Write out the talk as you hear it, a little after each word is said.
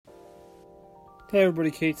Hey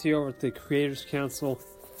everybody, KT over at the Creators Council.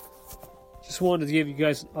 Just wanted to give you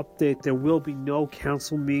guys an update. There will be no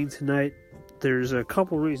council meeting tonight. There's a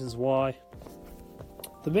couple reasons why.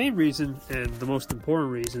 The main reason, and the most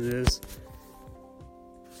important reason, is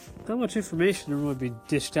how much information are going to be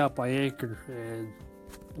dished out by Anchor, and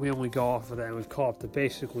we only go off of that and we call up to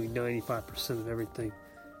basically 95% of everything.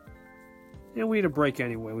 And we need a break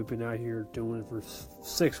anyway. We've been out here doing it for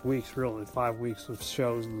 6 weeks, really, 5 weeks of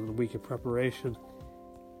shows and a week of preparation.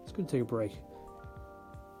 It's going to take a break.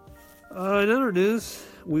 In other news,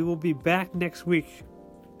 we will be back next week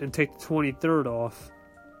and take the 23rd off.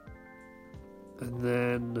 And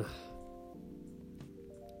then,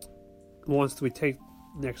 once we take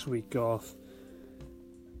next week off,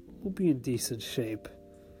 we'll be in decent shape.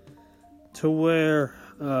 To where,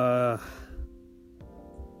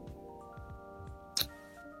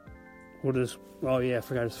 what is, oh yeah, I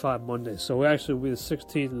forgot it's 5 Mondays. So actually it'll be the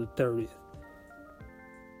 16th and the 30th.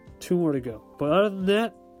 2 more to go. But other than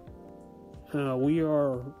that, we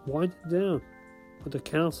are winding down with the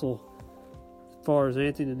council as far as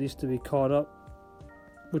anything that needs to be caught up,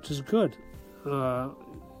 which is good. We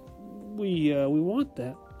want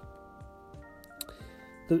that.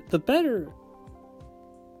 The better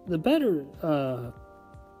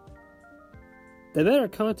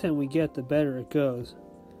content we get, the better it goes.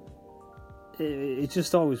 It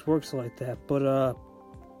just always works like that. But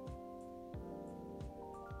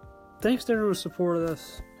thanks to everyone who supported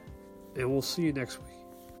us, and we'll see you next week.